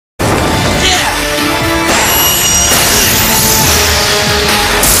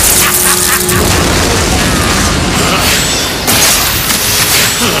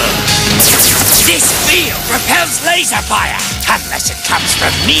Hell's laser fire, unless it comes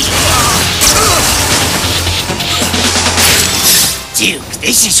from me. Duke,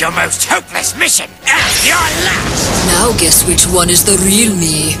 this is your most hopeless mission, and your last. Now guess which one is the real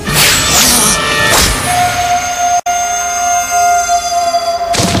me.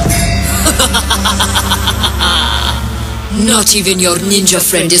 Not even your ninja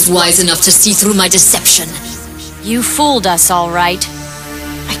friend is wise enough to see through my deception. You fooled us, all right.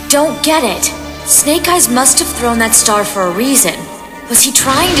 I don't get it. Snake Eyes must have thrown that star for a reason. Was he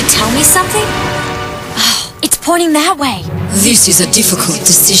trying to tell me something? It's pointing that way. This is a difficult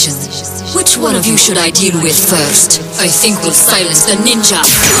decision. Which one of you should I deal with first? I think we'll silence the ninja.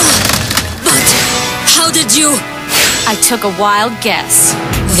 But how did you... I took a wild guess.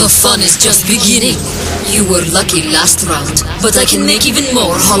 The fun is just beginning. You were lucky last round, but I can make even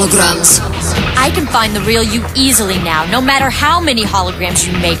more holograms. I can find the real you easily now, no matter how many holograms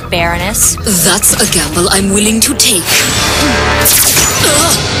you make, Baroness. That's a gamble I'm willing to take.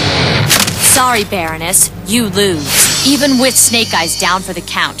 Sorry, Baroness. You lose. Even with Snake Eyes down for the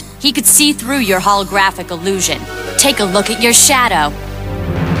count, he could see through your holographic illusion. Take a look at your shadow.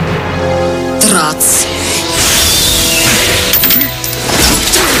 Drats.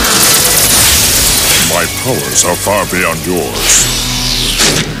 My powers are far beyond yours.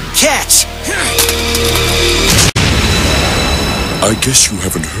 Catch! I guess you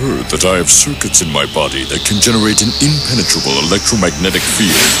haven't heard that I have circuits in my body that can generate an impenetrable electromagnetic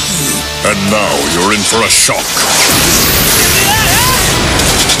field. And now you're in for a shock.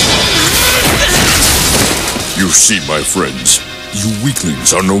 You see, my friends, you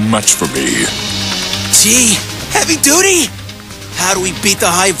weaklings are no match for me. Gee, heavy duty? How do we beat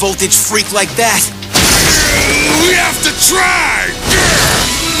the high voltage freak like that? We have to try!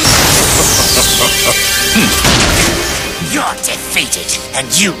 You're defeated, and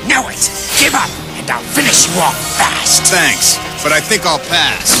you know it. Give up, and I'll finish you off fast. Thanks, but I think I'll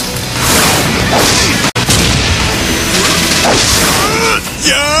pass.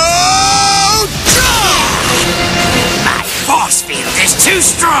 My force field is too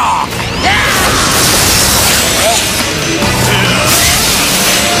strong.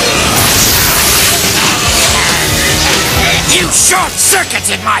 You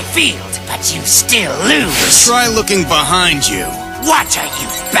short-circuited my field, but you still lose. Try looking behind you. What are you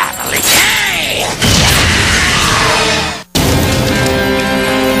babbling? Hey!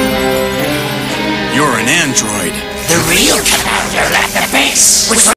 You're an android. The real commander at the base was